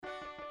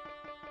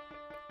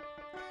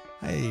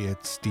Hey,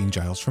 it's Dean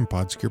Giles from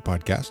Podsecure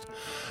Podcast.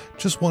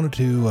 Just wanted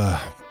to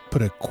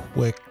put a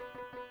quick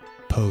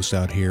post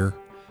out here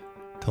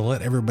to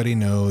let everybody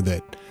know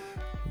that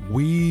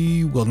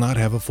we will not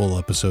have a full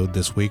episode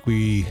this week.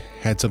 We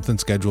had something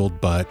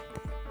scheduled, but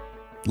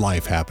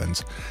life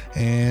happens.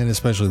 And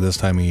especially this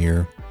time of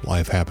year,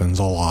 life happens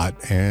a lot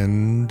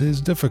and is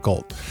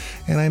difficult.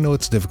 And I know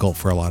it's difficult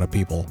for a lot of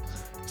people.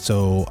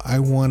 So I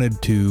wanted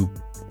to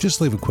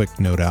just leave a quick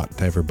note out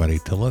to everybody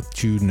to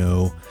let you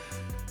know,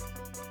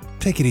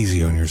 take it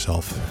easy on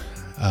yourself.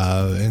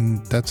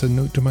 And that's a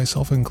note to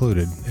myself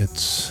included.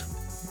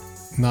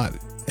 It's not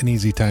an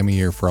easy time of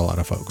year for a lot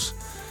of folks.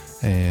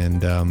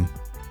 And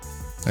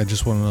I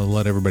just want to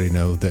let everybody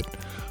know that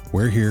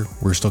we're here.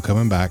 We're still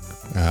coming back.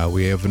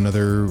 We have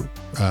another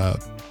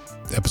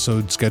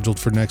episode scheduled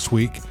for next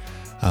week.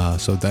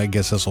 So I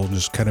guess this will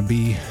just kind of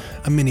be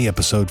a mini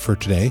episode for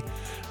today.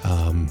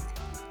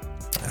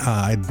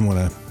 I didn't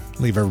want to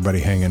leave everybody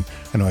hanging.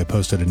 I know I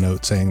posted a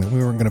note saying that we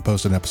weren't going to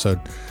post an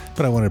episode,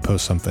 but I wanted to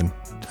post something.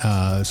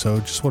 So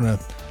just want to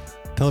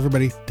tell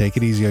everybody, take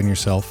it easy on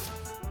yourself.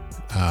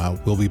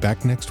 We'll be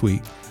back next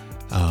week.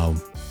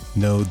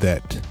 Know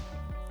that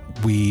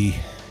we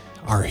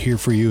are here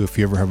for you. If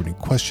you ever have any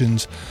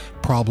questions,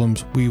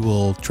 problems, we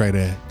will try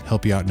to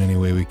help you out in any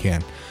way we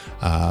can.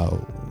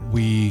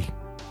 We're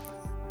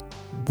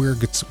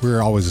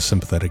always a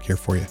sympathetic here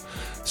for you.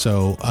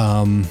 So,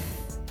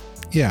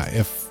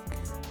 if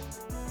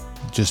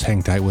just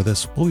hang tight with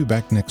us. We'll be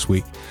back next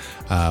week.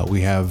 We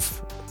have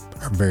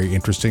a very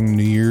interesting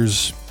New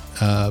Year's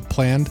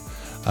planned.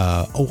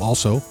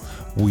 Also,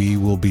 we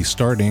will be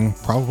starting,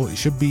 I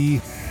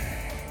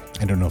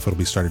don't know if it'll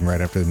be starting right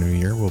after the new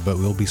year, but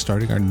we'll be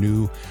starting our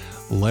new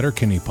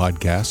Letterkenny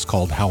podcast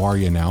called How Are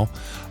You Now?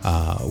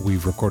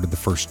 We've recorded the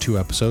first 2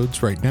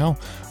 episodes right now.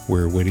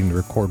 We're waiting to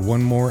record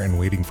one more and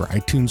waiting for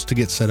iTunes to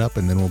get set up,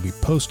 and then we'll be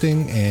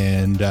posting,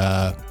 and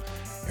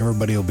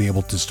everybody will be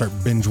able to start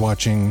binge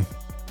watching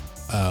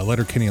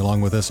Letterkenny along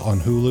with us on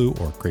Hulu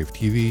or Crave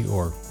TV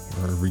or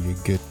wherever you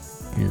get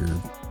your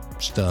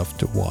stuff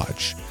to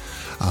watch.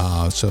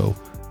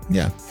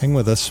 Hang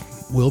with us.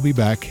 We'll be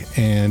back,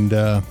 and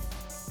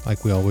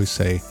like we always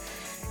say,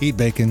 eat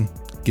bacon,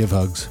 give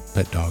hugs,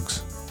 pet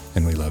dogs,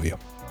 and we love you.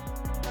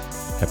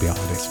 Happy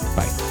holidays.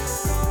 Bye.